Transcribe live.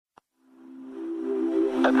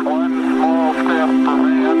That's one small step for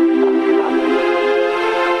man,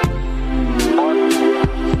 one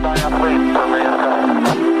giant leap for mankind.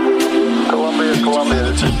 Columbia,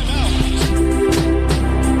 this is...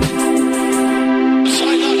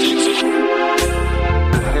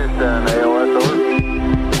 Houston, AOS, over.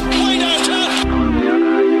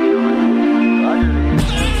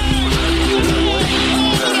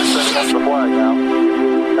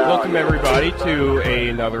 Welcome, everybody, to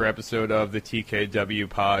another episode of the TKW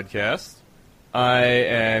podcast. I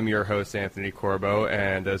am your host, Anthony Corbo,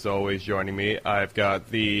 and as always, joining me, I've got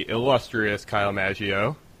the illustrious Kyle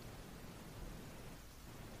Maggio.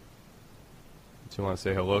 Do you want to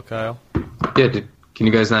say hello, Kyle? Yeah, can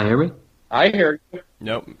you guys not hear me? I hear you.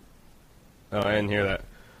 Nope. Oh, I didn't hear that.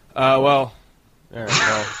 Well,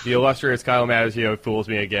 the illustrious Kyle Maggio fools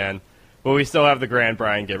me again, but we still have the grand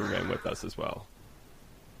Brian Gibberman with us as well.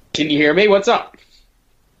 Can you hear me? What's up?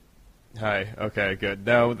 Hi. Okay, good.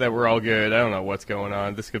 Now that we're all good, I don't know what's going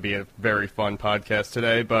on. This could be a very fun podcast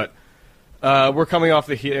today, but we're coming off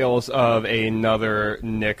the heels of another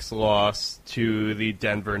Knicks loss to the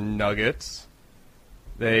Denver Nuggets.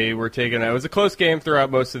 They were taken. It was a close game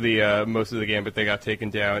throughout most of the game, but they got taken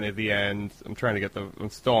down at the end. I'm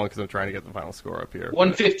stalling because I'm trying to get the final score up here.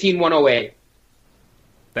 115-108.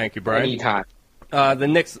 Thank you, Brian. Anytime.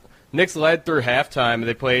 The Knicks led through halftime.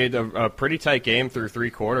 They played a pretty tight game through three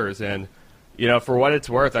quarters, and for what it's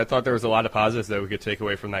worth, I thought there was a lot of positives that we could take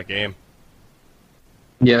away from that game.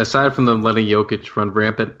 Yeah, aside from them letting Jokic run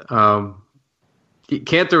rampant,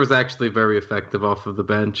 Kanter was actually very effective off of the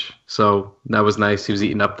bench, so that was nice. He was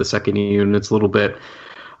eating up the second units a little bit.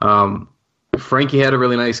 Frankie had a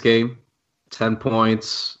really nice game, 10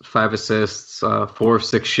 points, 5 assists, 4 of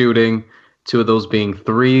 6 shooting, 2 of those being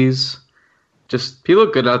threes. He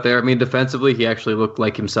looked good out there. I mean, defensively, he actually looked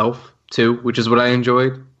like himself, too, which is what I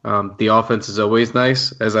enjoyed. The offense is always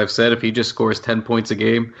nice. As I've said, if he just scores 10 points a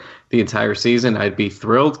game the entire season, I'd be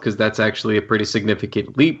thrilled because that's actually a pretty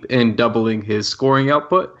significant leap in doubling his scoring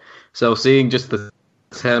output. So seeing just the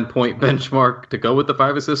 10-point benchmark to go with the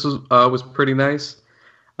 5 assists was pretty nice.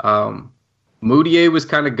 Mudiay was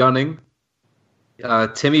kind of gunning.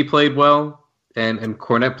 Timmy played well, and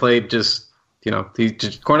Cornette played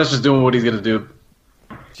Cornette's just doing what he's going to do.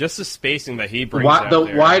 Just the spacing that he brings out the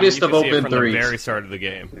there. widest of open from threes. The very start of the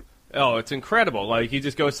game. Oh, it's incredible. Like, he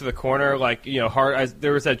just goes to the corner. Like,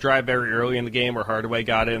 there was that drive very early in the game where Hardaway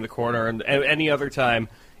got it in the corner. And any other time,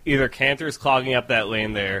 either Kanter's clogging up that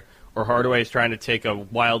lane there or Hardaway's trying to take a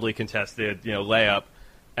wildly contested, layup.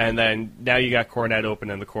 And then now you got Cornette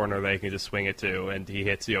open in the corner that he can just swing it to, and he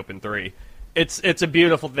hits the open three. It's a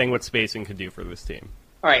beautiful thing what spacing can do for this team.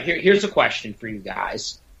 All right, here's a question for you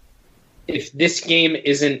guys. If this game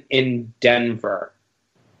isn't in Denver,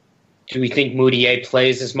 do we think Mudiay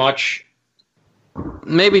plays as much?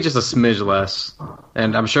 Maybe just a smidge less.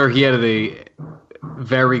 And I'm sure he had a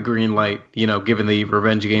very green light, given the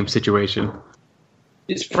revenge game situation.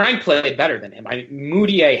 Frank played better than him.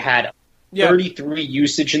 Mudiay had 33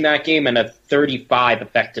 usage in that game and a 35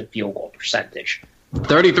 effective field goal percentage.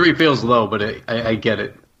 33 feels low, but I get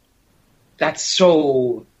it. That's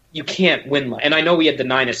so... You can't win. And I know he had the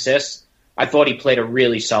 9 assists. I thought he played a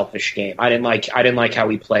really selfish game. I didn't like how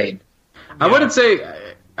he played. I wouldn't say...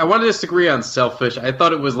 I want to disagree on selfish. I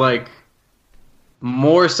thought it was,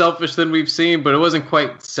 more selfish than we've seen, but it wasn't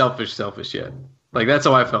quite selfish yet. That's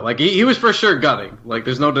how I felt. He was for sure gunning.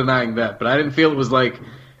 There's no denying that. But I didn't feel it was,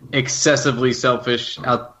 excessively selfish,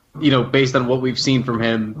 based on what we've seen from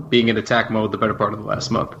him being in attack mode the better part of the last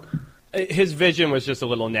month. His vision was just a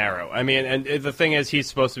little narrow. I mean, and the thing is, he's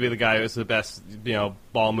supposed to be the guy who's the best,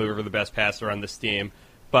 ball mover, the best passer on this team.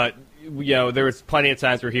 But, there was plenty of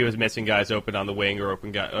times where he was missing guys open on the wing or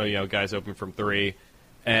guys open from three,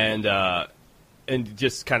 and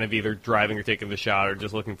just kind of either driving or taking the shot or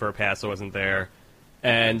just looking for a pass that wasn't there.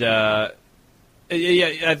 And I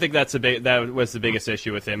think that was the biggest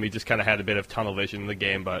issue with him. He just kind of had a bit of tunnel vision in the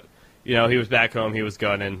game, but he was back home, he was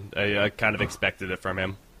gunning. I kind of expected it from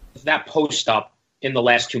him. That post up in the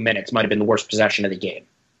last 2 minutes might have been the worst possession of the game.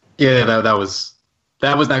 Yeah, that was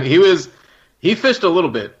not. He fished a little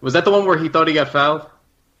bit. Was that the one where he thought he got fouled?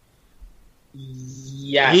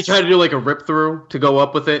 Yes. He tried to do a rip through to go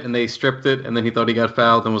up with it, and they stripped it, and then he thought he got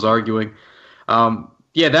fouled and was arguing.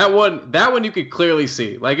 That one you could clearly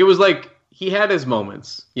see. It was he had his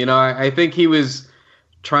moments. I think he was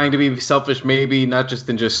trying to be selfish, maybe not just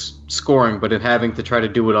in just scoring, but in having to try to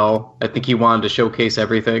do it all. I think he wanted to showcase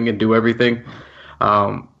everything and do everything.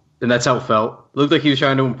 And that's how it felt. It looked like he was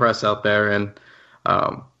trying to impress out there, and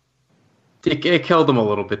it killed him a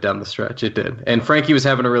little bit down the stretch. It did. And Frankie was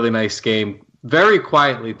having a really nice game very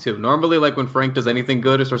quietly too. Normally, like when Frank does anything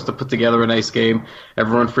good or starts to put together a nice game,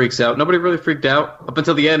 everyone freaks out. Nobody really freaked out up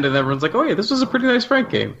until the end, and everyone's like, "Oh yeah, this was a pretty nice Frank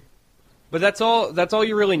game." But that's all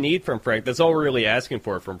you really need from Frank. That's all we're really asking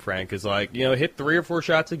for from Frank is like, hit 3 or 4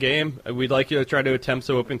 shots a game. We'd like you to try to attempt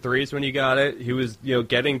some open threes when you got it. He was,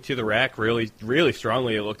 getting to the rack really, really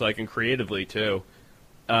strongly, it looked like, and creatively too.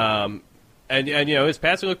 And his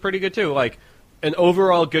passing looked pretty good too. Like an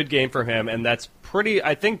overall good game from him, and that's pretty,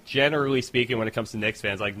 I think generally speaking when it comes to Knicks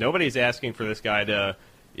fans, like nobody's asking for this guy to,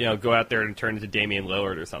 go out there and turn into Damian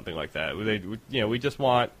Lillard or something like that. We just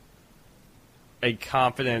want a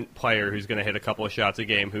confident player who's going to hit a couple of shots a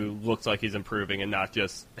game who looks like he's improving and not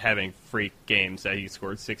just having freak games that he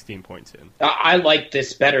scored 16 points in. I like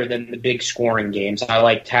this better than the big scoring games. I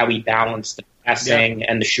liked how he balanced the passing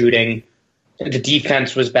and the shooting. The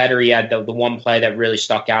defense was better. He had the one play that really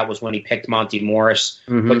stuck out was when he picked Monty Morris.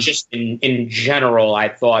 Mm-hmm. But just in general, I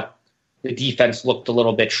thought the defense looked a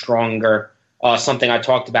little bit stronger. Something I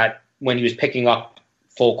talked about when he was picking up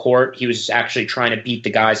full court, he was actually trying to beat the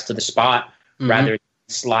guys to the spot rather than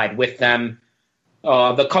slide with them.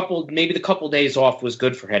 The couple days off was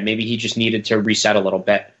good for him. Maybe he just needed to reset a little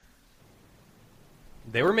bit.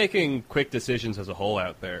 They were making quick decisions as a whole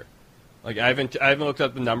out there. Like I haven't looked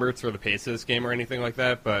up the numbers for the pace of this game or anything like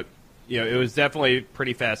that, but it was definitely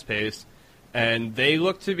pretty fast paced, and they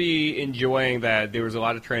looked to be enjoying that. There was a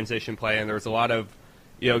lot of transition play, and there was a lot of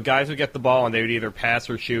guys would get the ball and they would either pass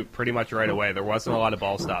or shoot pretty much right away. There wasn't a lot of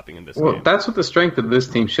ball stopping in this game. Well, that's what the strength of this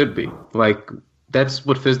team should be. Like, that's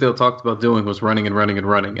what Fizdale talked about doing, was running and running and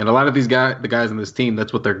running. And a lot of the guys in this team,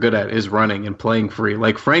 that's what they're good at, is running and playing free.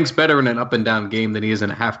 Like, Frank's better in an up-and-down game than he is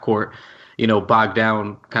in a half-court, bogged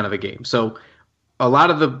down kind of a game. So a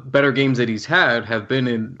lot of the better games that he's had have been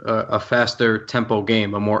in a faster tempo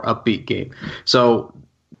game, a more upbeat game. So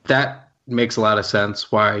that makes a lot of sense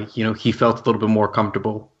why, he felt a little bit more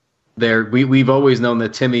comfortable there. We've always known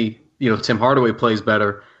that Tim Hardaway plays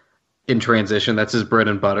better in transition. That's his bread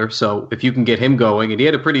and butter. So if you can get him going, and he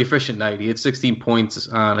had a pretty efficient night. He had 16 points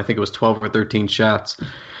on, I think it was 12 or 13 shots.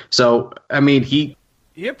 So, I mean, he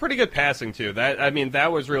had pretty good passing, too.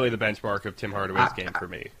 That was really the benchmark of Tim Hardaway's game for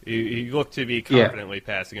me. He looked to be confidently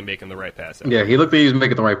passing and making the right pass. Yeah, he looked like he was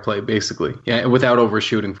making the right play, basically. Yeah, without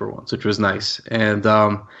overshooting for once, which was nice. And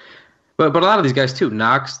But a lot of these guys too,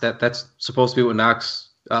 Knox, that's supposed to be what Knox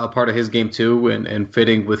part of his game too, and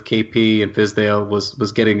fitting with KP and Fizdale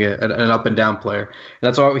was getting an up and down player. And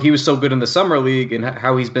that's why he was so good in the summer league, and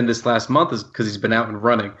how he's been this last month is because he's been out and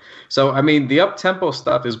running. So I mean, the up tempo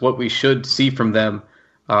stuff is what we should see from them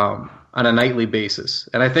on a nightly basis.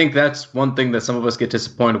 And I think that's one thing that some of us get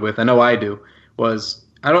disappointed with. I know I do.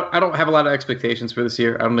 I don't have a lot of expectations for this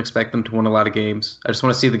year. I don't expect them to win a lot of games. I just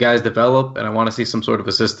want to see the guys develop, and I want to see some sort of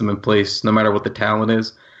a system in place, no matter what the talent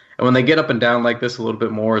is. And when they get up and down like this a little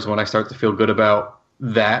bit more is when I start to feel good about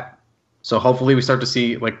that. So hopefully we start to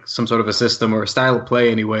see like some sort of a system or a style of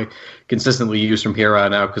play anyway, consistently used from here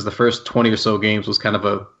on out, because the first 20 or so games was kind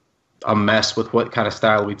of a mess with what kind of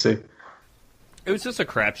style we'd see. It was just a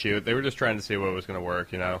crapshoot. They were just trying to see what was going to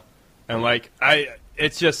work, And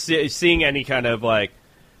it's just seeing any kind of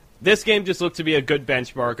this game just looked to be a good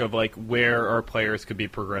benchmark of where our players could be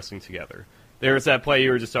progressing together. There was that play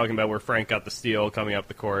you were just talking about where Frank got the steal coming up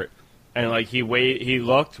the court, and he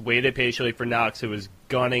waited patiently for Knox, who was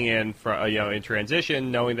gunning in for in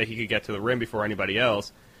transition, knowing that he could get to the rim before anybody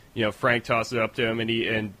else. Frank tossed it up to him, and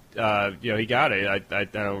he got it. I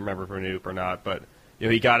don't remember if it was an oop or not, but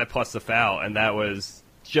he got it plus the foul, and that was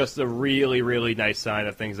just a really, really nice sign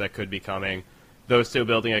of things that could be coming. Those two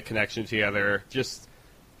building a connection together. Just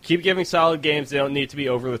keep giving solid games. They don't need to be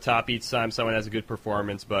over the top each time someone has a good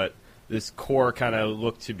performance, but this core kind of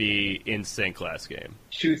looked to be in sync last game.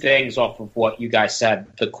 Two things off of what you guys said.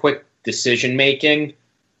 The quick decision-making.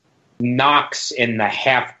 Knox in the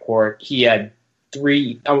half court, he had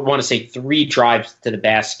three drives to the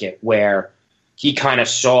basket where he kind of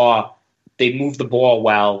saw they move the ball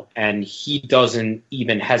well, and he doesn't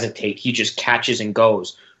even hesitate. He just catches and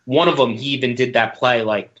goes. One of them, he even did that play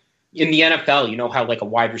in the NFL, how a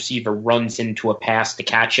wide receiver runs into a pass to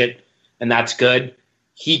catch it, and that's good.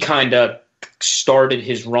 He kind of started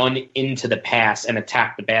his run into the pass and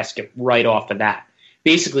attacked the basket right off of that.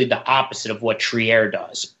 Basically the opposite of what Trier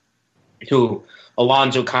does, who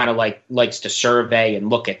Alonzo kind of likes to survey and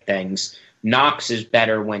look at things. Knox is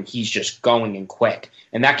better when he's just going and quick,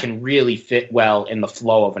 and that can really fit well in the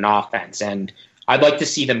flow of an offense. And I'd like to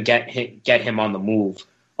see them get him on the move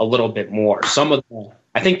a little bit more.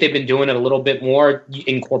 I think they've been doing it a little bit more,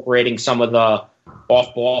 incorporating some of the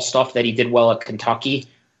off-ball stuff that he did well at Kentucky,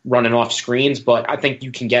 running off screens, but I think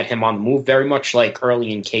you can get him on the move very much like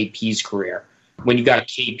early in KP's career, when you got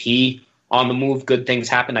KP on the move, good things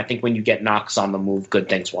happen. I think when you get Knox on the move, good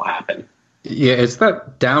things will happen. Yeah, it's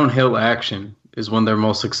that downhill action is when they're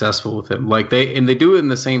most successful with him. Like they do it in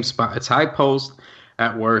the same spot. It's high post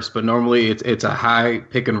at worst, but normally it's a high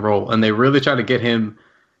pick and roll, and they really try to get him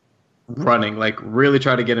running, like really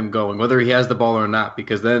try to get him going, whether he has the ball or not,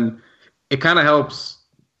 because then it kind of helps,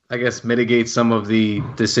 I guess, mitigate some of the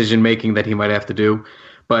decision making that he might have to do.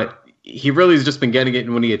 But he really has just been getting it,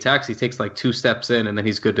 and when he attacks, he takes like 2 steps in, and then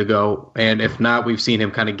he's good to go. And if not, we've seen him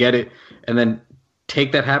kind of get it and then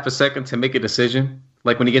take that half a second to make a decision.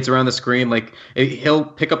 Like when he gets around the screen, like he'll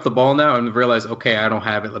pick up the ball now and realize, okay, I don't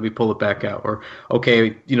have it. Let me pull it back out. Or,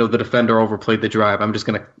 okay, the defender overplayed the drive. I'm just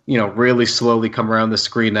going to, really slowly come around the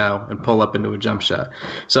screen now and pull up into a jump shot.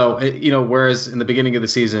 So, whereas in the beginning of the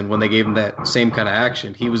season, when they gave him that same kind of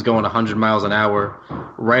action, he was going 100 miles an hour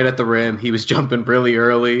right at the rim. He was jumping really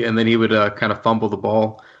early, and then he would kind of fumble the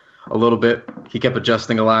ball a little bit. He kept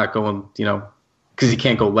adjusting a lot, going, because he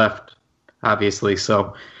can't go left, obviously.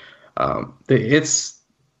 So,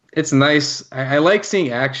 it's nice. I like seeing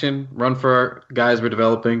action run for our guys we're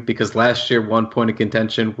developing, because last year one point of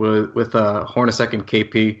contention with Hornacek and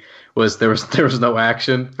KP was there was no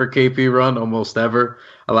action for KP run almost ever.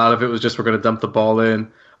 A lot of it was just we're going to dump the ball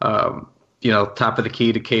in, top of the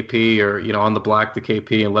key to KP or on the block to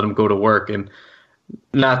KP and let him go to work. And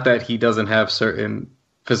not that he doesn't have certain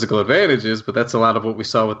physical advantages, but that's a lot of what we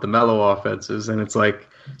saw with the Melo offenses. And it's like,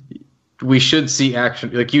 we should see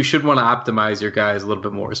action. Like, you should want to optimize your guys a little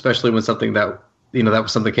bit more, especially when something that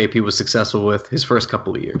was something KP was successful with his first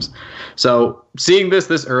couple of years. So seeing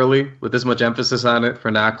this early with this much emphasis on it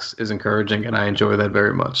for Knox is encouraging, and I enjoy that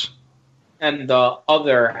very much. And the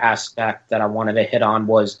other aspect that I wanted to hit on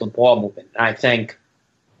was the ball movement. I think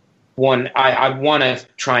I want to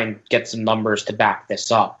try and get some numbers to back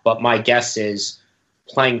this up, but my guess is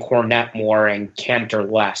playing Kornet more and Cantor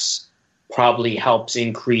less probably helps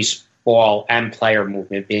increase ball and player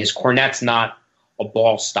movement, because Kornet's not a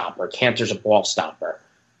ball stopper. Cantor's a ball stopper.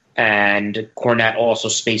 And Kornet also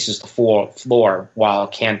spaces the floor while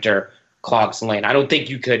Cantor clogs the lane. I don't think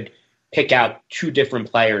you could pick out 2 different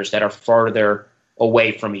players that are farther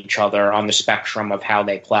away from each other on the spectrum of how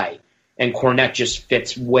they play. And Kornet just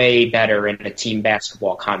fits way better in a team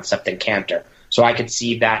basketball concept than Cantor. So I could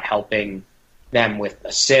see that helping them with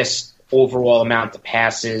assists, overall amount of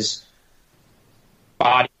passes,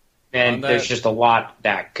 body. And there's just a lot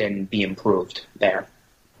that can be improved there.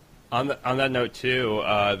 On that note, too,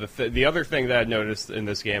 the other thing that I noticed in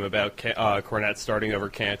this game about Kornet starting over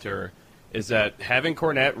Cantor is that having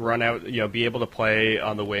Kornet run out, be able to play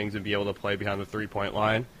on the wings and be able to play behind the three-point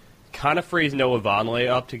line, kind of frees Noah Vonleh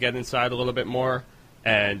up to get inside a little bit more,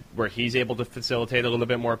 and where he's able to facilitate a little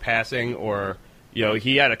bit more passing. Or,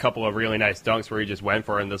 he had a couple of really nice dunks where he just went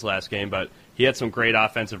for it in this last game, but he had some great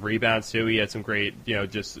offensive rebounds, too. He had some great, he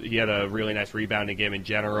had a really nice rebounding game in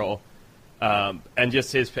general. And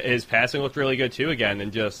just his passing looked really good, too, again.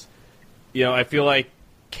 And just, I feel like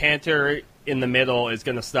Cantor in the middle is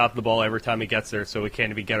going to stop the ball every time he gets there, so he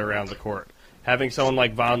can't even get around the court. Having someone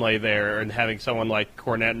like Vonleh there and having someone like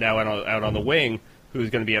Kornet now out on the wing who's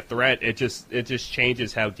going to be a threat, it just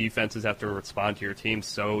changes how defenses have to respond to your team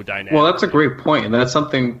so dynamically. Well, that's a great point, and that's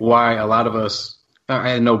something why a lot of us,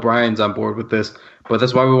 I know Brian's on board with this, but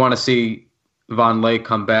that's why we want to see Vonleh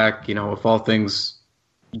come back, if all things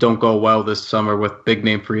don't go well this summer with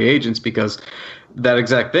big-name free agents, because that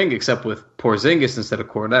exact thing, except with Porzingis instead of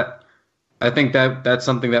Kornet. I think that's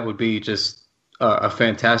something that would be just a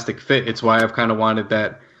fantastic fit. It's why I've kind of wanted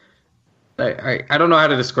that. I don't know how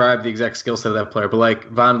to describe the exact skill set of that player, but like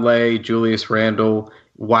Vonleh, Julius Randle,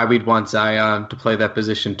 why we'd want Zion to play that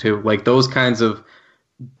position too. Like those kinds of,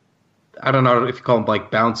 I don't know if you call them like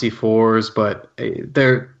bouncy fours, but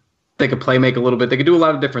they could play make a little bit. They could do a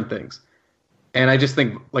lot of different things. And I just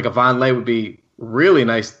think like a Vonleh would be really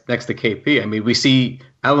nice next to KP. I mean, we see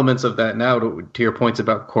elements of that now to your points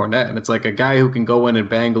about Kornet. And it's like a guy who can go in and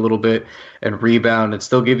bang a little bit and rebound and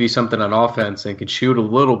still give you something on offense and can shoot a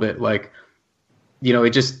little bit. Like,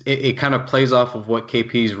 it kind of plays off of what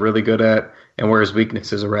KP is really good at and where his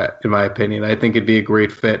weaknesses are at, in my opinion. I think it'd be a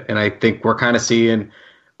great fit. And I think we're kind of seeing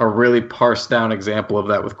a really parsed down example of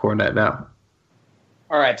that with Kornet now.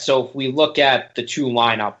 All right. So if we look at the 2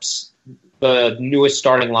 lineups, the newest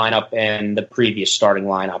starting lineup and the previous starting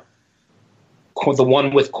lineup, the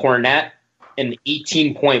one with Kornet, an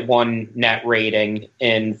 18.1 net rating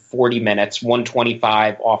in 40 minutes,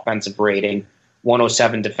 125 offensive rating,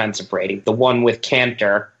 107 defensive rating. The one with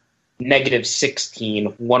Cantor, negative 16,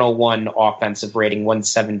 101 offensive rating,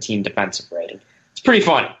 117 defensive rating. It's pretty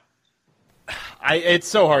funny. It's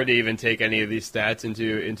so hard to even take any of these stats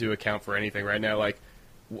into account for anything right now. Like,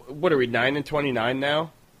 what are we, 9-29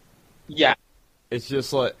 now? Yeah. It's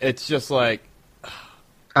just like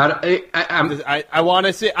I want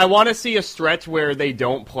to see a stretch where they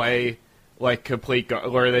don't play like complete,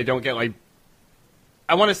 where they don't get like.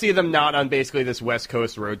 I want to see them not on basically this West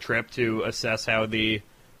Coast road trip to assess how the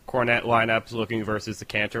Cornet lineup's looking versus the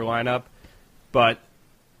Cantor lineup, but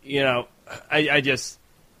I just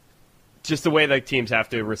the way like teams have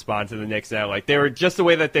to respond to the Knicks now, like they were just the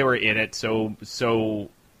way that they were in it so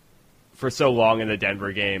for so long in the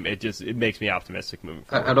Denver game, it makes me optimistic moving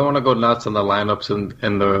forward. I don't want to go nuts on the lineups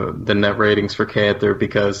and the net ratings for Cantor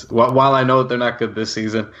because while I know they're not good this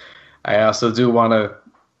season, I also do want to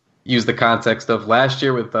use the context of last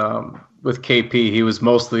year with KP. He was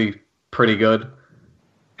mostly pretty good,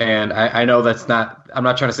 and I know that's not. I'm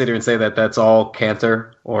not trying to sit here and say that that's all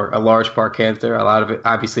Cantor or a large part Cantor. A lot of it,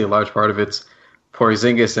 obviously, a large part of it's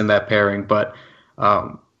Porzingis in that pairing, but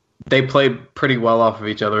they played pretty well off of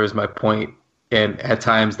each other. Is my point, and at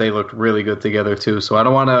times they looked really good together too. So I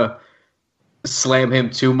don't want to slam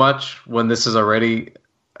him too much when this is already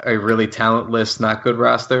a really talentless, not good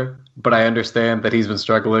roster. But I understand that he's been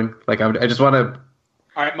struggling. Like I just want to.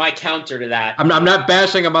 All right, my counter to that. I'm not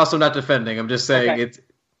bashing. I'm also not defending. I'm just saying it's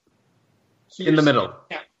in the middle.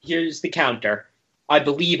 Here's the counter. I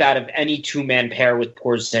believe out of any two-man pair with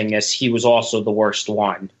Porzingis, he was also the worst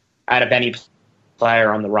one out of any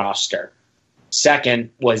player on the roster. Second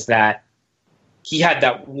was that he had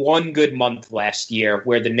that one good month last year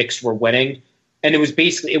where the Knicks were winning, and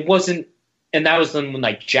it wasn't, and that was when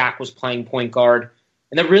like Jack was playing point guard.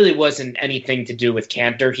 And that really wasn't anything to do with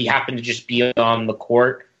Cantor. He happened to just be on the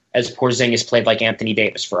court as Porzingis played like Anthony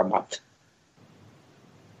Davis for a month.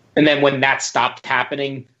 And then when that stopped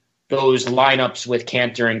happening, those lineups with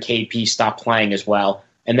Cantor and KP stopped playing as well.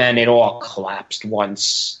 And then it all collapsed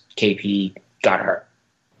once KP got hurt.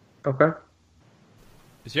 Okay.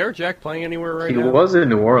 Is Jared Jack playing anywhere right now? He was in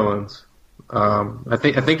New Orleans. I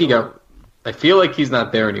think he got. I feel like he's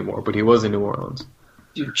not there anymore, but he was in New Orleans.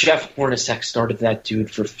 Dude, Jeff Hornacek started that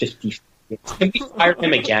dude for 50. Can we fire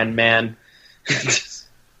him again, man? It's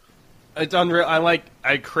unreal.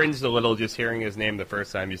 I cringed a little just hearing his name the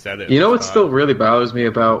first time you said it. You know what still really bothers me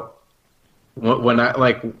about when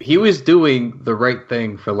he was doing the right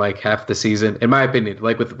thing for like half the season, in my opinion,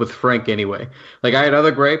 like with Frank anyway. Like I had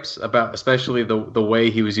other gripes about especially the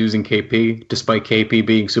way he was using KP, despite KP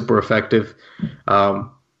being super effective.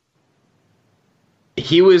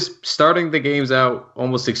 He was starting the games out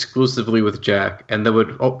almost exclusively with Jack, and they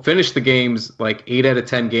would finish the games like 8 out of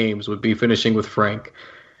 10 games would be finishing with Frank.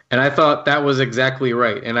 And I thought that was exactly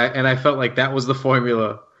right. And I felt like that was the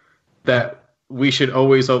formula that we should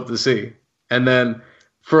always hope to see. And then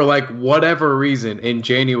for like whatever reason in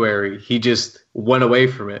January, he just went away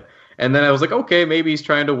from it. And then I was like, okay, maybe he's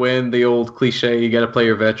trying to win, the old cliche, you got to play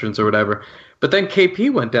your veterans or whatever. But then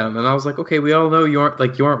KP went down, and I was like, okay, we all know you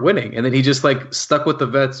aren't winning. And then he just like stuck with the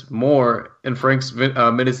vets more, and Frank's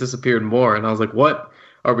minutes disappeared more. And I was like, what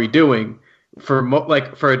are we doing? For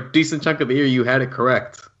a decent chunk of the year, you had it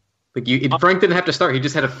correct. Frank didn't have to start; he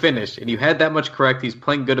just had to finish, and you had that much correct. He's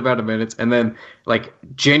playing good amount of minutes, and then like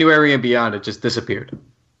January and beyond, it just disappeared.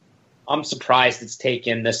 I'm surprised it's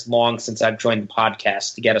taken this long since I've joined the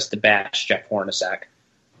podcast to get us to bash Jeff Hornacek.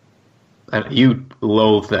 And you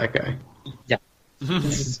loathe that guy. Yeah,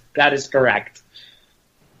 that is correct.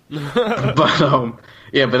 But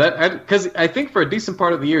because I think for a decent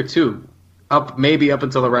part of the year too, up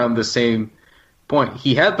until around the same point,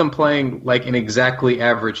 he had them playing like an exactly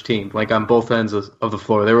average team, like on both ends of the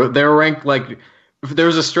floor. They were ranked like there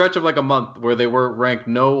was a stretch of like a month where they were ranked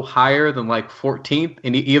no higher than like 14th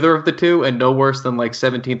in either of the two, and no worse than like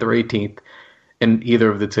 17th or 18th in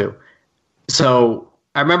either of the two. So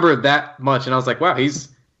I remember that much, and I was like, wow,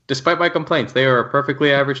 despite my complaints, they are a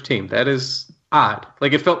perfectly average team. That is odd.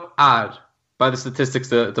 Like, it felt odd by the statistics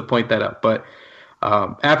to point that out. But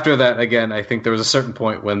after that, again, I think there was a certain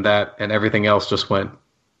point when that and everything else just went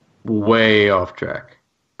way off track.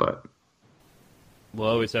 But we'll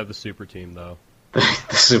always have the super team, though. The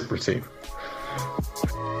super team.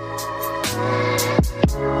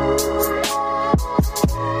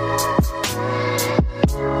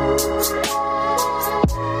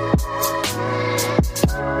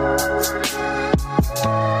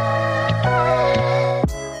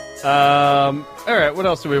 All right, what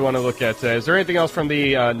else do we want to look at today? Is there anything else from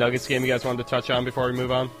the Nuggets game you guys wanted to touch on before we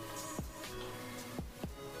move on?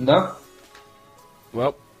 No.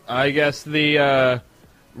 Well, I guess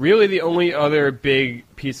really the only other big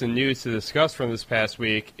piece of news to discuss from this past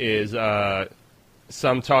week is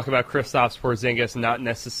some talk about Kristaps Porzingis not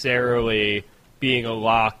necessarily being a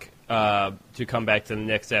lock to come back to the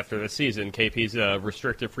Knicks after the season. KP's a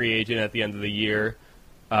restricted free agent at the end of the year,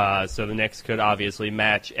 so the Knicks could obviously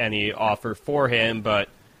match any offer for him, but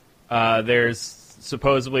there's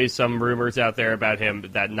supposedly some rumors out there about him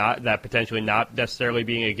that potentially not necessarily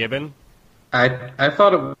being a given. I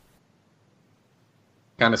thought it was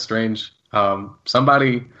kind of strange.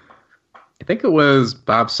 Somebody, I think it was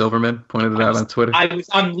Bob Silverman, pointed it out on Twitter.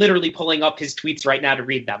 I'm literally pulling up his tweets right now to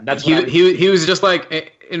read them. That's what he was just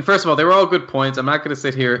like, and first of all, they were all good points. I'm not going to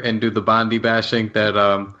sit here and do the Bondi bashing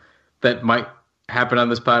that might happen on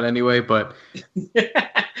this pod anyway, but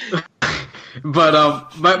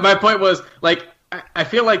my point was, like, I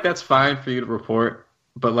feel like that's fine for you to report,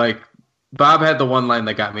 but like Bob had the one line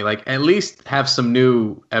that got me, like, at least have some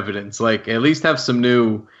new evidence, like at least have some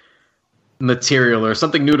new material or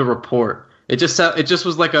something new to report. It just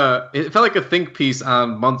was like it felt like a think piece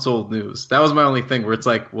on months old news. That was my only thing where it's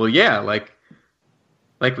like, well, yeah, like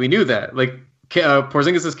we knew that. Like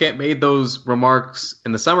Porzingis can't made those remarks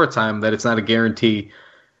in the summertime that it's not a guarantee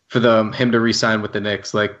for him to re-sign with the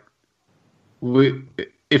Knicks. Like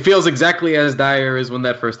it feels exactly as dire as when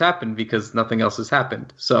that first happened because nothing else has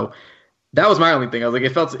happened. So that was my only thing. I was like,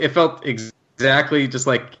 it felt exactly just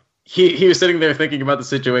like he was sitting there thinking about the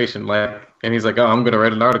situation, like, and he's like, oh, I'm going to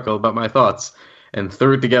write an article about my thoughts and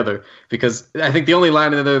threw it together because I think the only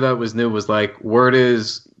line in there that was new was like, word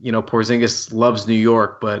is, Porzingis loves New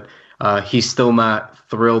York, but he's still not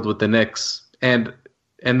thrilled with the Knicks. And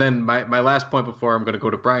then my last point before I'm going to go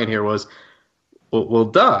to Brian here was, well,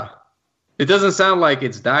 duh. It doesn't sound like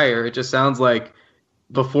it's dire. It just sounds like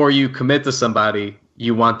before you commit to somebody,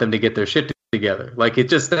 you want them to get their shit together. Like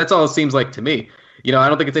that's all it seems like to me. I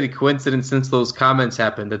don't think it's any coincidence since those comments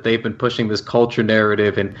happened that they've been pushing this culture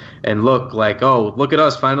narrative and look like, oh, look at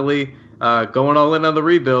us finally going all in on the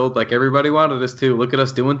rebuild like everybody wanted us to. Look at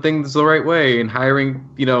us doing things the right way and hiring,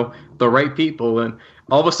 the right people. And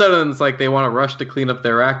all of a sudden it's like they want to rush to clean up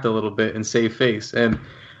their act a little bit and save face. And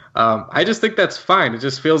I just think that's fine. It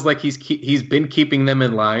just feels like he's been keeping them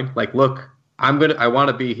in line. Like, look, I want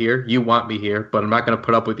to be here. You want me here, but I'm not going to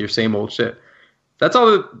put up with your same old shit. That's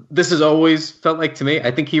all that this has always felt like to me.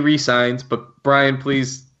 I think he re-signs, but Brian,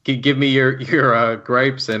 please give me your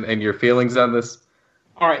gripes and your feelings on this.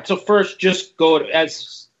 All right, so first, just go,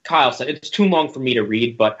 as Kyle said, it's too long for me to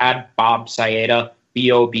read, but add Bob Sietta,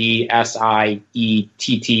 Bobsietta,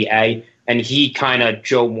 and he kind of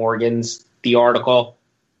Joe Morgan's the article.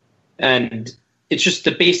 And it's just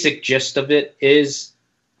the basic gist of it is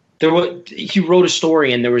he wrote a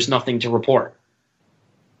story and there was nothing to report.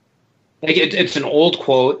 Like it's an old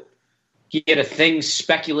quote. He had a thing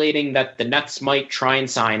speculating that the Nets might try and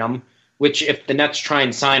sign him, which if the Nets try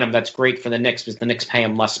and sign him, that's great for the Knicks because the Knicks pay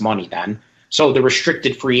him less money then. So the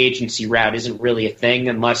restricted free agency route isn't really a thing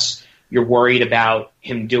unless you're worried about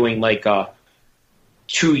him doing like a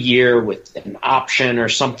 2-year with an option or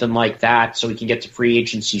something like that so he can get to free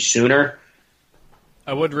agency sooner.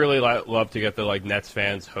 I would really love to get the Nets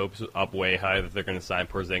fans' hopes up way high that they're going to sign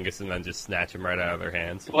Porzingis and then just snatch him right out of their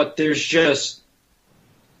hands. But there's just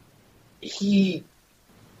I'm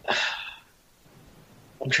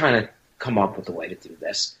trying to come up with a way to do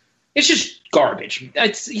this. It's just garbage.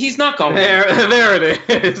 He's not going there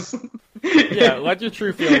it is. Yeah, let your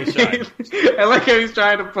true feelings shine. I like how he's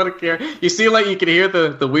trying to put a care. You see, like you can hear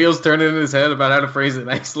the wheels turning in his head about how to phrase it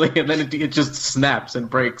nicely, and then it just snaps and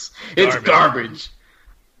breaks. It's garbage.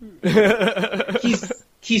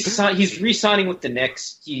 He's re-signing with the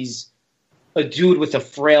Knicks. He's a dude with a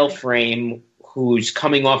frail frame who's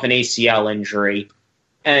coming off an ACL injury,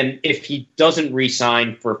 and if he doesn't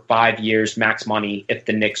re-sign for 5 years, max money, if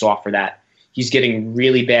the Knicks offer that, he's getting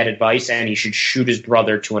really bad advice, and he should shoot his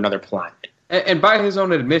brother to another planet. And by his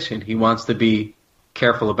own admission, he wants to be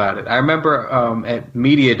careful about it. I remember at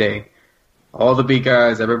Media Day, all the beat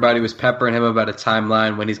guys, everybody was peppering him about a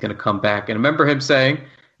timeline when he's going to come back. And I remember him saying,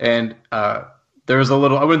 and there was a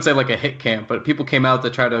little, I wouldn't say like a hit camp, but people came out to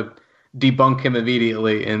try to debunk him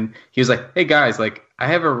immediately. And he was like, hey guys, like I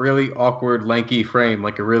have a really awkward, lanky frame,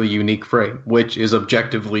 like a really unique frame, which is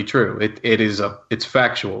objectively true. It's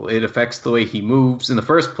factual. It affects the way he moves in the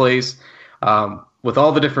first place, with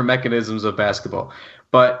all the different mechanisms of basketball.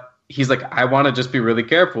 But he's like, I want to just be really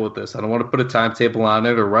careful with this. I don't want to put a timetable on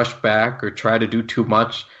it or rush back or try to do too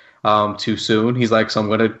much too soon. He's like, so I'm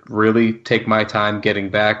going to really take my time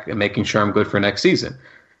getting back and making sure I'm good for next season.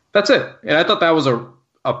 That's it. And I thought that was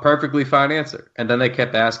a perfectly fine answer. And then they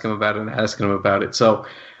kept asking him about it and asking him about it. So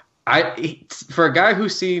for a guy who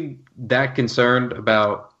seemed that concerned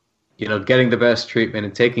about, getting the best treatment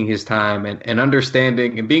and taking his time and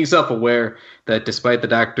understanding and being self-aware that despite the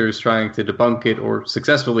doctors trying to debunk it or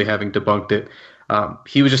successfully having debunked it,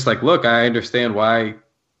 he was just like, look, I understand why,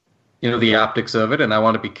 the optics of it, and I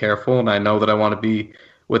want to be careful, and I know that I want to be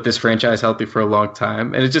with this franchise healthy for a long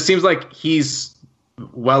time. And it just seems like he's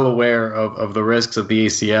well aware of the risks of the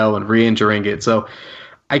ACL and re-injuring it. So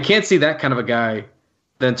I can't see that kind of a guy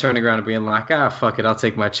then turning around and being like, fuck it, I'll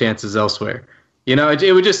take my chances elsewhere.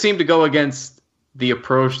 It would just seem to go against the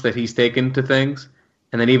approach that he's taken to things.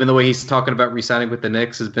 And then even the way he's talking about re-signing with the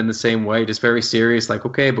Knicks has been the same way, just very serious, like,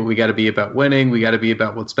 okay, but we got to be about winning. We got to be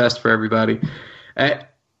about what's best for everybody.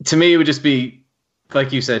 To me, it would just be,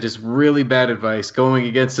 like you said, just really bad advice going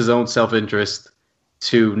against his own self-interest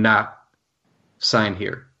to not sign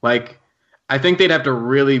here. Like, I think they'd have to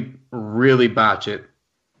really, really botch it.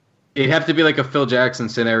 It'd have to be like a Phil Jackson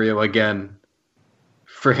scenario again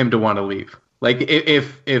for him to want to leave. Like,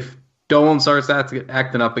 if Dolan starts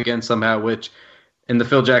acting up again somehow, which in the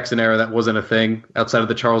Phil Jackson era, that wasn't a thing outside of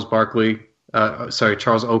the Charles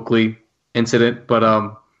Oakley incident. But,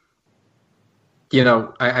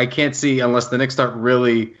 I can't see, unless the Knicks start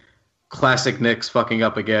really classic Knicks fucking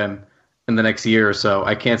up again in the next year or so,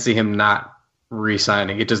 I can't see him not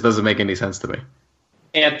re-signing. It just doesn't make any sense to me.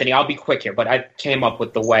 Anthony, I'll be quick here, but I came up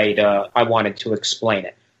with the way I wanted to explain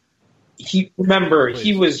it. He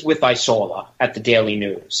was with Isola at the Daily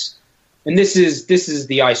News. And this is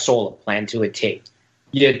the Isola plan to a T.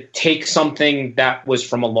 You take something that was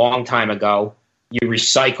from a long time ago, you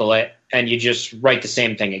recycle it, and you just write the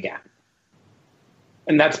same thing again.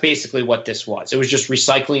 And that's basically what this was. It was just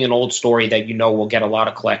recycling an old story that will get a lot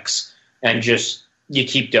of clicks, and just you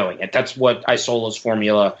keep doing it. That's what Isola's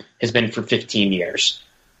formula has been for 15 years.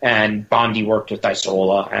 And Bondi worked with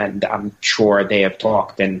Isola, and I'm sure they have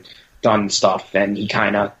talked and done stuff, and he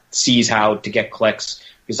kind of sees how to get clicks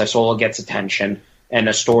because Isola gets attention, and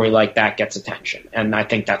a story like that gets attention. And I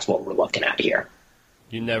think that's what we're looking at here.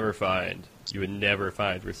 You would never find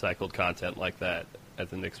recycled content like that at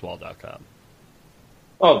the Knickswall.com.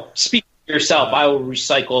 Oh, speak for yourself. I will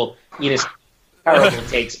recycle Enos' terrible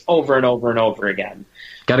takes over and over and over again.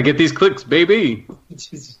 Got to get these clicks, baby.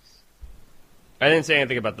 I didn't say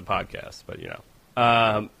anything about the podcast, but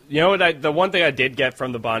the one thing I did get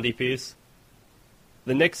from the Bondi piece,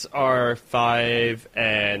 the Knicks are 15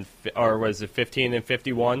 and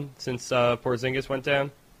 51 since Porzingis went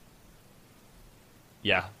down.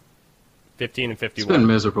 Yeah, 15 and 51. It's been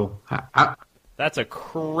miserable. That's a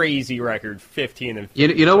crazy record, 15 and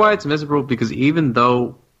 51. You know why it's miserable? Because even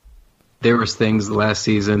though there was things last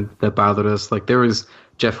season that bothered us, like there was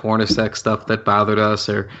Jeff Hornacek stuff that bothered us,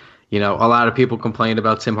 or a lot of people complained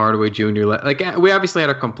about Tim Hardaway Jr. Like, we obviously had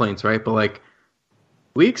our complaints, right? But like,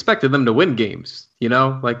 we expected them to win games.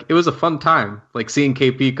 Like it was a fun time. Like seeing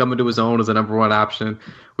KP come into his own as a number one option.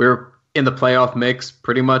 We were in the playoff mix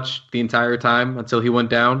pretty much the entire time until he went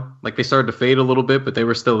down. Like they started to fade a little bit, but they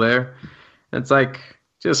were still there. And it's like,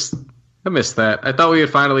 I missed that. I thought we had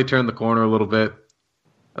finally turned the corner a little bit.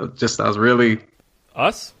 I was really...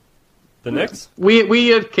 Us? The Knicks? We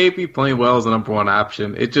had KP playing well as the number one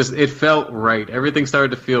option. It felt right. Everything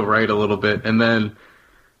started to feel right a little bit. And then,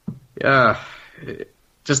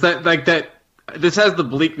 just that this has the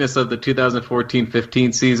bleakness of the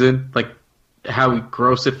 2014-15 season, like how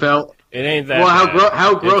gross it felt. It ain't that. Well,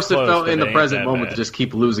 how gross it close, felt in the present moment to just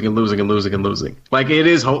keep losing and losing and losing and losing. Like it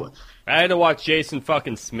is. I had to watch Jason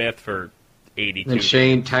fucking Smith for 82. And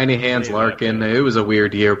Shane, Tiny Hands Larkin. It was a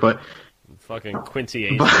weird year, but fucking Quincy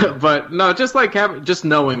Ace. But no, just like just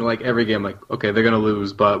knowing like every game, like okay, they're gonna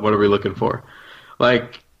lose, but what are we looking for?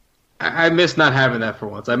 Like I miss not having that for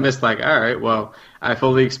once. I miss like, all right, well, I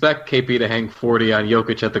fully expect KP to hang 40 on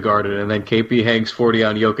Jokic at the Garden, and then KP hangs 40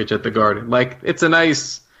 on Jokic at the Garden. Like it's a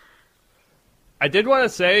nice. I did want to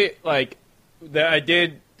say like that I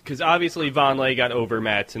did. Because obviously Vonleh got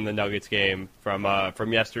overmatched in the Nuggets game from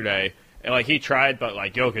yesterday, and like he tried, but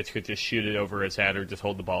like Jokic could just shoot it over his head or just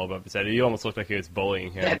hold the ball above his head. He almost looked like he was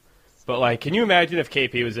bullying him. But like, can you imagine if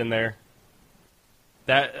KP was in there?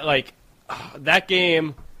 That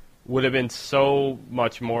game would have been so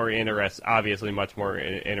much more obviously much more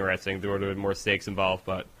interesting. There would have been more stakes involved.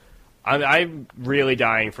 But I'm really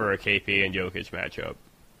dying for a KP and Jokic matchup.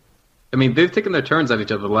 I mean, they've taken their turns at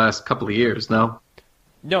each other the last couple of years. No.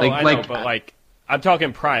 No, I know, but like I'm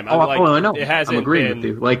talking prime. I know. It hasn't I'm agreeing been, with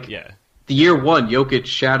you. Like, yeah. The year one, Jokic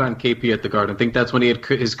shat on KP at the Garden. I think that's when he had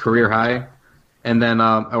his career high, and then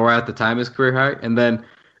or at the time his career high, and then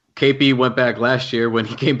KP went back last year when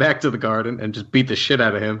he came back to the Garden and just beat the shit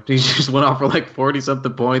out of him. He just went off for like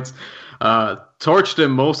 40-something points, torched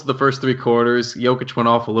him most of the first three quarters. Jokic went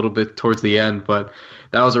off a little bit towards the end, but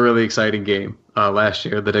that was a really exciting game last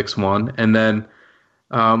year. The Knicks won, and then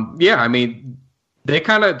I mean,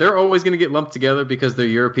 they're always going to get lumped together because they're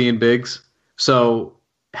European bigs. So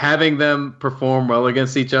having them perform well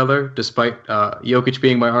against each other, despite Jokic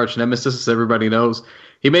being my arch nemesis, as everybody knows,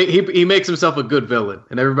 he makes himself a good villain,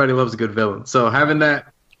 and everybody loves a good villain. So having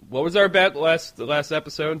that. What was our bet last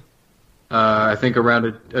episode? I think a round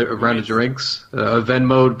of drinks, a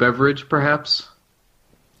Venmo beverage, perhaps.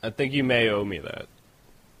 I think you may owe me that.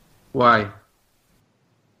 Why?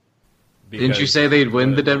 Because didn't you say they'd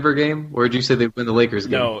win the Denver game, or did you say they'd win the Lakers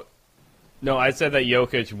game? No, I said that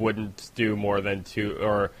Jokic wouldn't do more than two,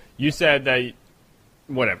 or you said that.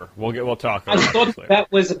 Whatever, we'll talk. I thought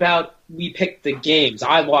that was about we picked the games.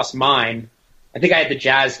 I lost mine. I think I had the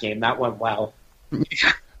Jazz game. That went well.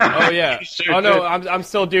 Oh yeah. Sure no, I'm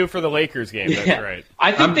still due for the Lakers game. That's right.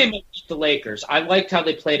 I think they might beat the Lakers. I liked how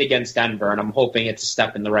they played against Denver, and I'm hoping it's a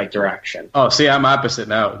step in the right direction. Oh, see, I'm opposite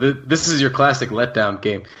now. This is your classic letdown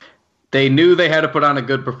game. They knew they had to put on a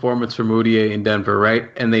good performance for Mudiay in Denver, right?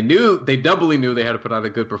 And they doubly knew they had to put on a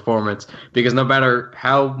good performance because no matter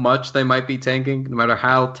how much they might be tanking, no matter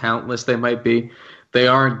how talentless they might be, they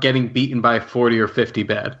aren't getting beaten by 40 or 50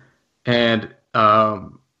 bad. And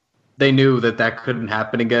they knew that couldn't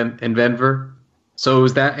happen again in Denver. So it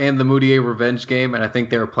was that and the Mudiay revenge game, and I think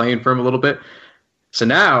they were playing for him a little bit. So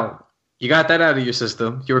now you got that out of your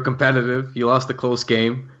system. You were competitive. You lost a close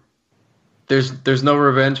game. There's no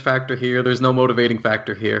revenge factor here. There's no motivating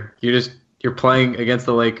factor here. You're playing against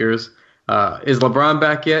the Lakers. Is LeBron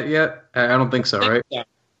back yet? I don't think so, right? Yeah.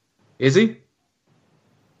 Is he?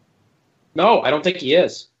 No, I don't think he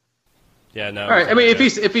is. Yeah, no. All right. I mean,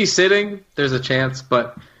 if he's sitting, there's a chance,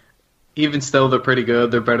 but even still, they're pretty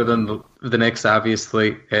good. They're better than the Knicks,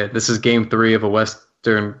 obviously. This is Game 3 of a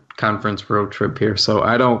Western Conference road trip here, so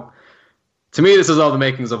I don't. To me, this is all the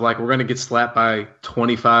makings of like we're going to get slapped by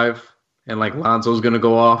 25. And like Lonzo's gonna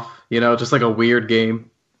go off, just like a weird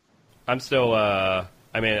game. I'm still.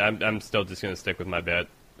 I'm still just gonna stick with my bet.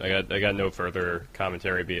 I got no further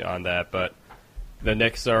commentary beyond that. But the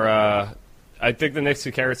Knicks are. I think the Knicks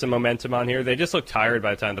could carry some momentum on here. They just looked tired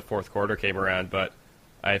by the time the fourth quarter came around. But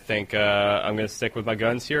I think I'm gonna stick with my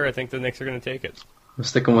guns here. I think the Knicks are gonna take it. I'm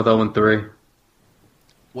sticking with 0-3.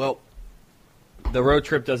 Well, the road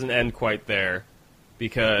trip doesn't end quite there.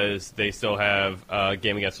 Because they still have a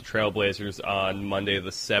game against the Trailblazers on Monday the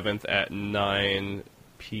 7th at 9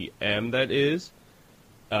 p.m., that is.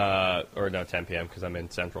 Or no, 10 p.m. because I'm in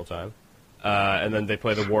Central Time. And then they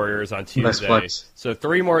play the Warriors on Tuesday. Nice. So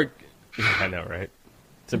 3 more... I know, right?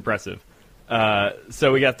 It's impressive.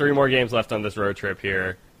 So we got 3 more games left on this road trip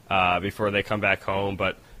here before they come back home.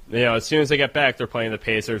 But as soon as they get back, they're playing the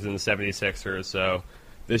Pacers and the 76ers. So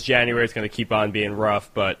this January is going to keep on being rough.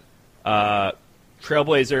 But...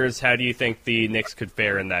 Trailblazers, how do you think the Knicks could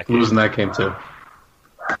fare in that game? Losing that game, too.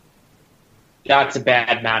 That's a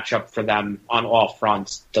bad matchup for them on all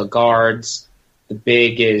fronts. The guards, the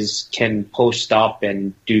big can post up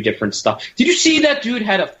and do different stuff. Did you see that dude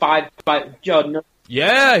had a 5-5?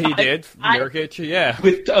 Yeah, he did. Nurkic, yeah.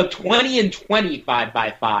 With a 20 and 20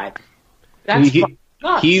 5x5. That's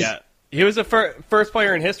nuts. He was the first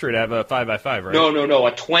player in history to have a 5x5, right? No.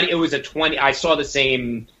 A 20. It was a 20. I saw the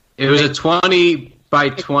same... It was a 20 by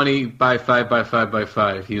 20 by 5 by 5 by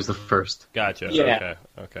 5. He was the first. Gotcha. Yeah.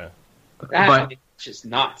 Okay. That's just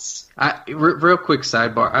nuts. Real quick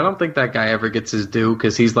sidebar. I don't think that guy ever gets his due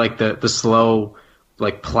because he's like the slow,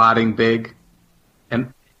 like plotting big.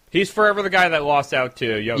 And he's forever the guy that lost out to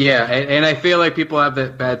Jokic. Yeah, and I feel like people have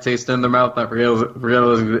that bad taste in their mouth, not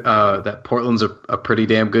realizing that Portland's a pretty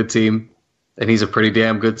damn good team, and he's a pretty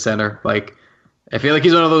damn good center. Like, I feel like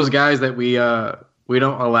he's one of those guys that we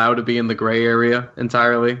don't allow to be in the gray area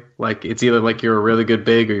entirely. Like, it's either like you're a really good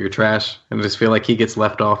big or you're trash, and I just feel like he gets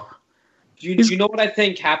left off. Do you know what I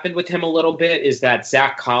think happened with him a little bit is that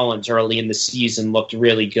Zach Collins early in the season looked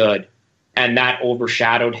really good, and that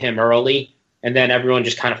overshadowed him early, and then everyone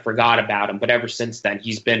just kind of forgot about him. But ever since then,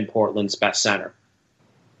 he's been Portland's best center.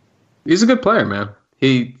 He's a good player, man.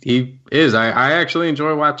 He is. I actually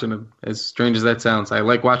enjoy watching him, as strange as that sounds. I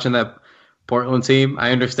like watching that Portland team.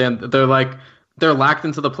 I understand that they're locked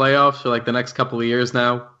into the playoffs for like the next couple of years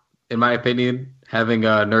now, in my opinion, having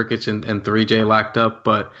Nurkic and 3J locked up,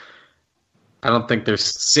 but I don't think I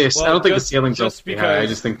don't think the ceiling's so high. I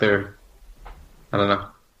just think they're, I don't know.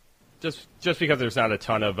 Just because there's not a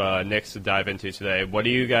ton of Knicks to dive into today, what do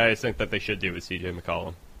you guys think that they should do with CJ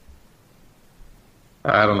McCollum?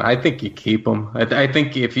 I don't know. I think you keep him. I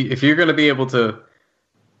think if you're going to be able to,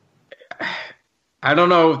 I don't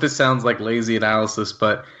know if this sounds like lazy analysis,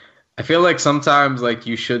 but I feel like sometimes like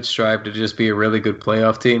you should strive to just be a really good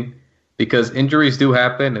playoff team because injuries do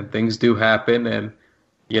happen and things do happen and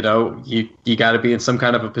you got to be in some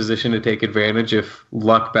kind of a position to take advantage if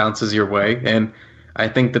luck bounces your way. And I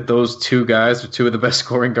think that those two guys are two of the best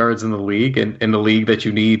scoring guards in the league and in the league that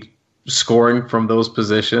you need scoring from those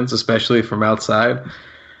positions, especially from outside.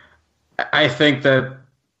 I think that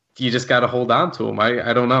you just got to hold on to them.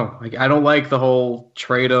 I don't know. Like, I don't like the whole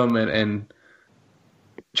trade them and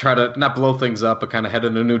try to not blow things up, but kind of head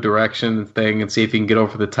in a new direction thing and see if you can get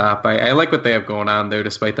over the top. I like what they have going on there,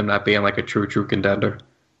 despite them not being like a true contender.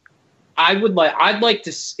 I'd like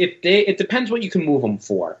to, it depends what you can move them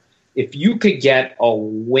for. If you could get a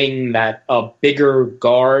wing a bigger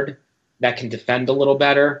guard that can defend a little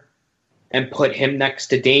better and put him next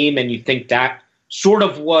to Dame, and you think that sort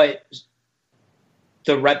of what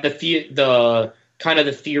the kind of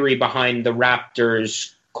the theory behind the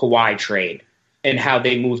Raptors Kawhi trade and how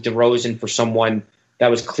they moved DeRozan for someone that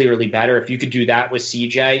was clearly better. If you could do that with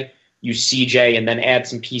CJ, use CJ and then add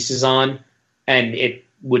some pieces on, and it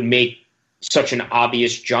would make such an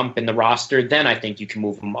obvious jump in the roster, then I think you can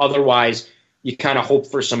move them. Otherwise, you kind of hope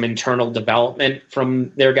for some internal development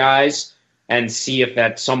from their guys and see if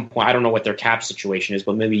at some point, I don't know what their cap situation is,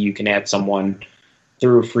 but maybe you can add someone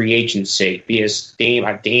through free agency because Dame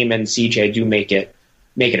and CJ do make it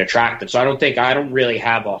attractive. So I don't really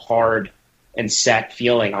have a hard and set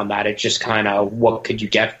feeling on that. It's just kind of what could you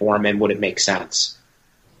get for him and would it make sense?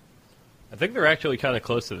 I think they're actually kind of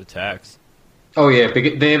close to the tax. Oh, yeah.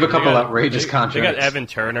 They have a couple outrageous contracts. They got Evan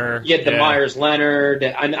Turner. The Myers Leonard,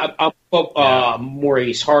 and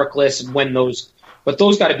Maurice Harkless. But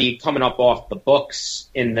those got to be coming up off the books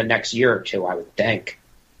in the next year or two, I would think.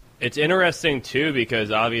 It's interesting, too, because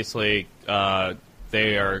obviously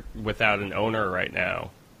they are without an owner right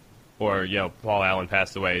now. Or, Paul Allen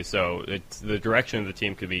passed away, so the direction of the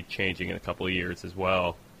team could be changing in a couple of years as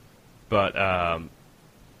well. But,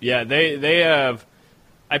 they have...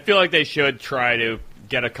 I feel like they should try to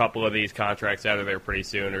get a couple of these contracts out of there pretty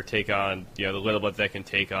soon or take on, the little bit they can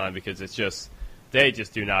take on because they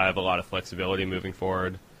just do not have a lot of flexibility moving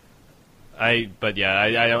forward. I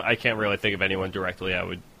can't really think of anyone directly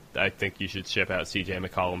I think you should ship out CJ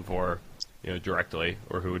McCollum for, directly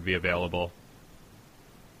or who would be available.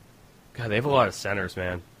 God, they have a lot of centers,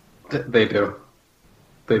 man. They do.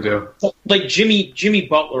 Like Jimmy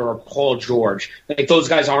Butler or Paul George, like those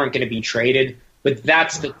guys aren't going to be traded. But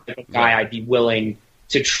that's the type of guy I'd be willing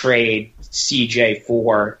to trade CJ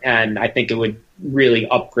for, and I think it would really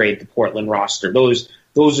upgrade the Portland roster. Those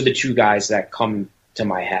are the two guys that come to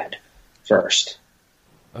my head first.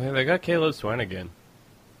 Oh, yeah, they got Caleb Swanigan.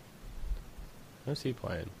 How's he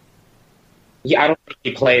playing? Yeah, I don't think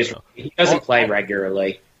he plays. He doesn't play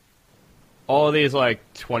regularly. All of these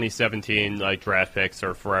 2017 draft picks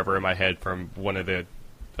are forever in my head from one of the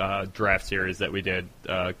draft series that we did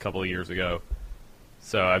a couple of years ago.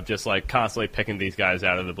 So I'm just constantly picking these guys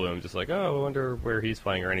out of the blue. I'm just I wonder where he's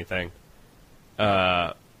playing or anything.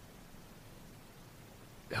 Oh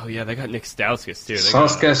yeah, they got Nick Stauskas too.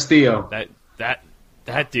 Sauce Castillo.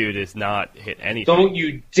 That dude is not hit anything. Don't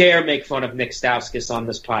you dare make fun of Nick Stauskas on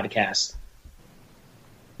this podcast.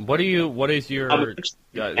 What is your? All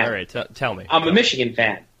right, tell me. I'm a Michigan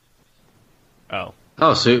fan. Oh,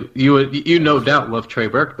 so you no doubt love Trey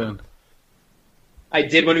Burke then. I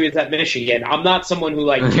did when he was at Michigan. I'm not someone who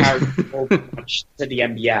carries people much to the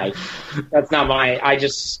NBA. That's not my.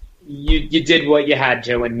 You did what you had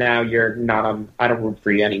to, and now you're not. I don't root for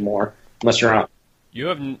you anymore unless you're on. You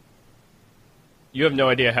have no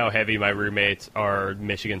idea how heavy my roommates are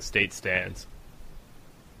Michigan State stans.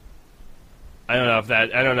 I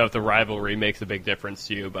don't know if the rivalry makes a big difference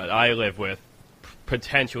to you, but I live with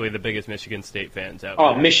potentially the biggest Michigan State fans out there.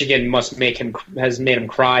 Oh, Michigan has made him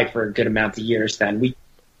cry for a good amount of years then. We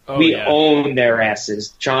own their asses.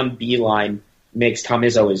 John Beilein makes Tom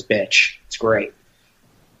Izzo his bitch. It's great.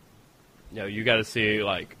 You got to see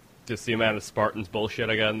just the amount of Spartans bullshit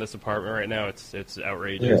I got in this apartment right now. It's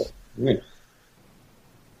outrageous.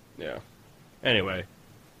 Yeah. Anyway,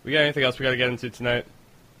 we got anything else we got to get into tonight?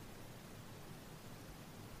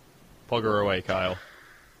 Plug her away, Kyle.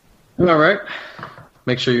 All right.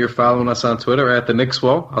 Make sure you're following us on Twitter at the Knicks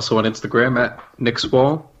Wall, also on Instagram at Knicks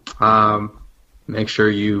Wall. Make sure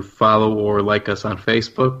you follow or like us on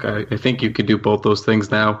Facebook. I think you could do both those things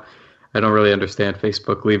now. I don't really understand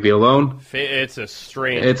Facebook. Leave me alone. It's a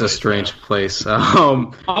strange place.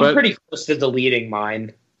 I'm pretty close to deleting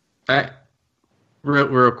mine.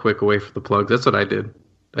 Real quick away from the plugs. That's what I did.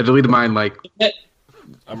 I deleted mine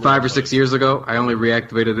 5 or 6 years ago. I only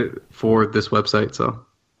reactivated it for this website, so.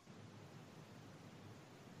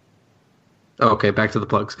 Okay, back to the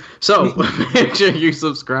plugs. So make sure you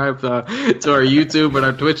subscribe to our YouTube and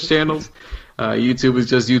our Twitch channels. YouTube is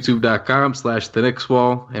just youtube.com/the Knicks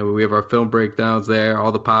Wall, and we have our film breakdowns there.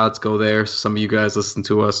 All the pods go there. So some of you guys listen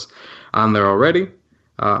to us on there already.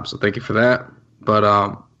 So thank you for that. But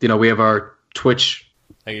we have our Twitch.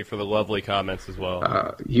 Thank you for the lovely comments as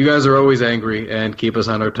well. You guys are always angry and keep us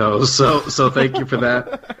on our toes. So thank you for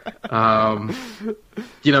that.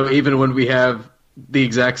 Even when we have the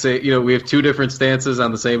exact same, we have two different stances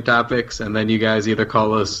on the same topics, and then you guys either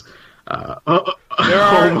call us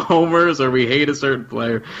homers or we hate a certain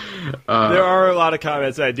player. There are a lot of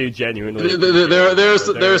comments that I do genuinely. There are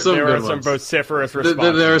some vociferous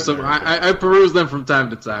responses. There are some. I peruse them from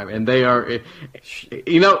time to time, and they are,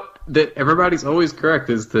 that everybody's always correct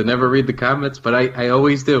is to never read the comments, but I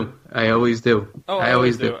always do. I always do. Oh, I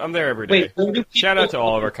always do. I'm there every day. Wait, shout out to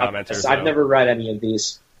all of our commenters. I've never read any of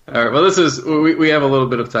these. All right. Well, we have a little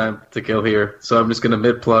bit of time to kill here, so I'm just going to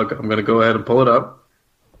mid-plug. I'm going to go ahead and pull it up.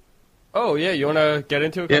 Oh yeah, you want to get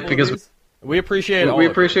into a couple because of these? We appreciate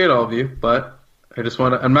all of you, but I just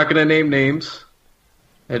want to. I'm not going to name names.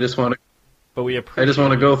 I just want to. But we appreciate. I just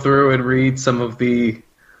want to go through and read some of the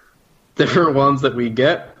different ones that we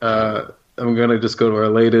get. I'm going to just go to our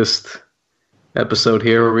latest episode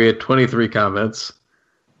here where we had 23 comments.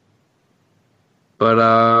 But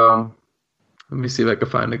let me see if I can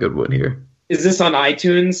find a good one here. Is this on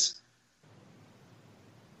iTunes?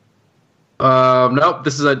 Nope.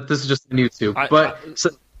 This is just on YouTube.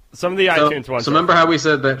 Some of the iTunes ones. So remember how we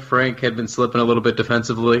said that Frank had been slipping a little bit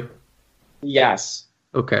defensively? Yes.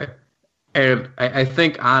 Okay. And I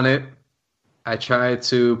think on it, I tried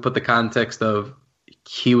to put the context of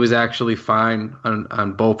he was actually fine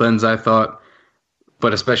on both ends, I thought,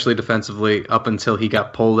 but especially defensively up until he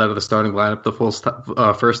got pulled out of the starting lineup the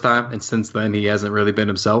first time, and since then he hasn't really been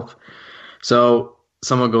himself. So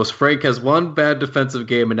someone goes, Frank has one bad defensive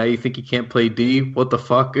game, and now you think he can't play D? What the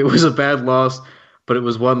fuck? It was a bad loss, but it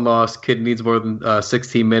was one loss. Kid needs more than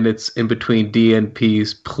 16 minutes in between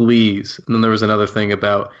DNPs, please. And then there was another thing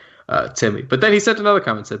about Timmy. But then he sent another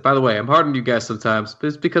comment and said, by the way, I'm hard on you guys sometimes, but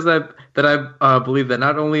it's because I believe that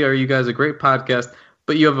not only are you guys a great podcast,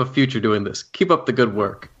 but you have a future doing this. Keep up the good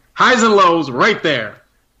work. Highs and lows right there.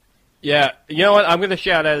 Yeah, you know what? I'm going to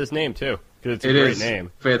shout out his name, too, because it's a great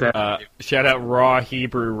name. Fantastic. Shout out Raw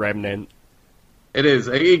Hebrew Remnant. It is.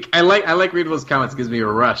 I like reading those comments. It gives me a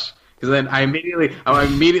rush. Because then I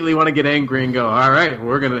immediately want to get angry and go, all right,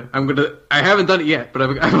 I haven't done it yet, but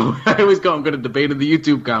I always go, I'm going to debate in the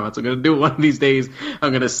YouTube comments. I'm going to do it one of these days. I'm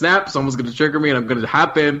going to snap. Someone's going to trigger me, and I'm going to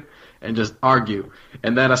hop in and just argue.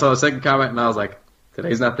 And then I saw the second comment, and I was like,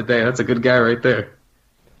 today's not the day. That's a good guy right there.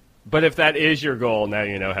 But if that is your goal, now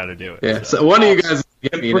you know how to do it. Yeah, so one of you guys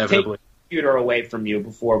get me We're taking inevitably. the computer away from you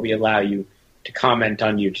before we allow you to comment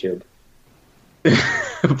on YouTube.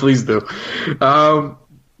 Please do.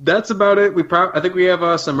 That's about it. I think we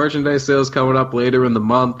have some merchandise sales coming up later in the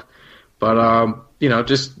month. But,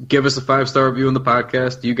 just give us a 5-star review in the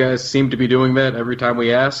podcast. You guys seem to be doing that every time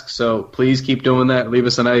we ask. So please keep doing that. Leave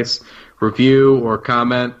us a nice review or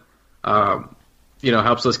comment.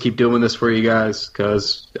 Helps us keep doing this for you guys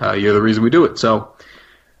because you're the reason we do it. So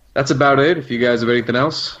that's about it. If you guys have anything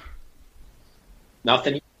else.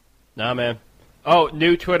 Nothing. Nah, man. Oh,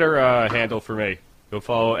 new Twitter handle for me. Go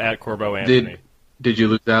follow @CorboAnthony. Did you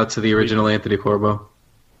lose out to the original Anthony Corbo?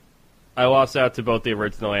 I lost out to both the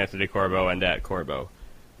original Anthony Corbo and @Corbo.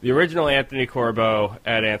 The original Anthony Corbo,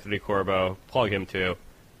 @Anthony Corbo, plug him too.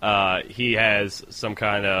 He has some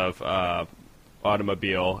kind of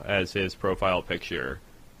automobile as his profile picture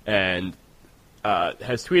and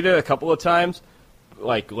has tweeted a couple of times,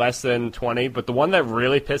 like less than 20, but the one that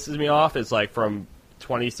really pisses me off is like from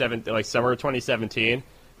summer 2017,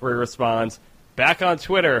 where he responds, back on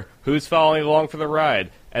Twitter, who's following along for the ride?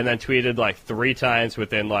 And then tweeted like 3 times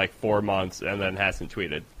within like 4 months, and then hasn't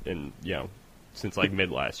tweeted since like mid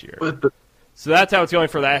last year. So that's how it's going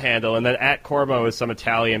for that handle. And then @Corbo is some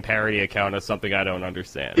Italian parody account of something I don't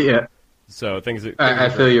understand. Yeah. So I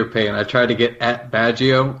feel your pain. I tried to get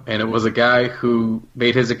 @Baggio, and it was a guy who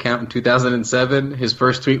made his account in 2007. His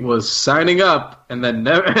first tweet was signing up, and then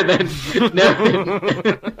never, and then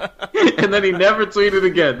he never tweeted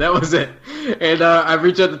again. That was it. And I've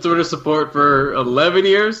reached out to Twitter support for 11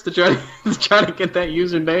 years to try to get that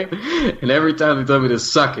username, and every time they tell me to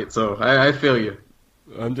suck it. So I feel you.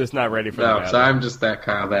 I'm just not ready for that. No, so I'm just that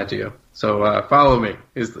Kyle Baggio. So follow me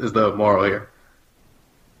is the moral here.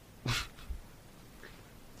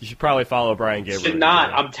 You should probably follow Brian Gabriel. Should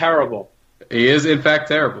not. I'm terrible. He is, in fact,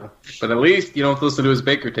 terrible. But at least you don't listen to his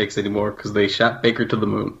Baker takes anymore because they shot Baker to the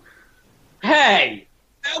moon. Hey!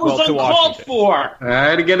 That was to uncalled Washington. for. I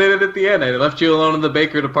had to get it at the end. I left you alone in the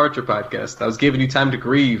Baker Departure podcast. I was giving you time to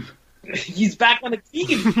grieve. He's back on the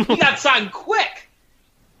team. He got signed quick.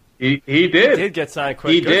 He did. He did get signed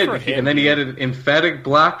quick. He Good did. for him, And then he dude. had an emphatic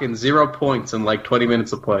block and 0 points in like 20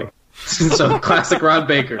 minutes of play. So classic Ron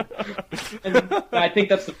Baker. And I think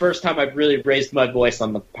that's the first time I've really raised my voice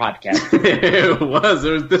on the podcast. It was.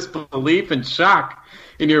 There was disbelief and shock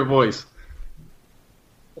in your voice.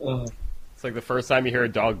 It's like the first time you hear a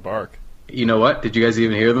dog bark. You know what? Did you guys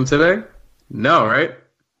even hear them today? No, right?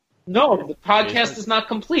 No, the podcast is not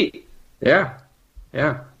complete. Yeah.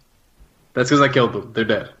 Yeah. That's because I killed them. They're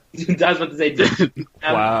dead. I was about to say,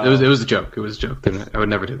 Wow. It was a joke. It was a joke. I would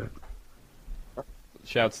never do that.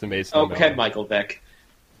 Shouts to Mason. Okay, Miller. Michael Vick.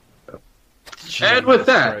 And with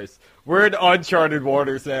that, Christ. We're in uncharted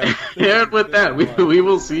waters now. and with that, we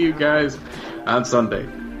will see you guys on Sunday.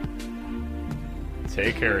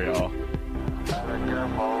 Take care, y'all.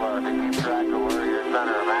 Careful.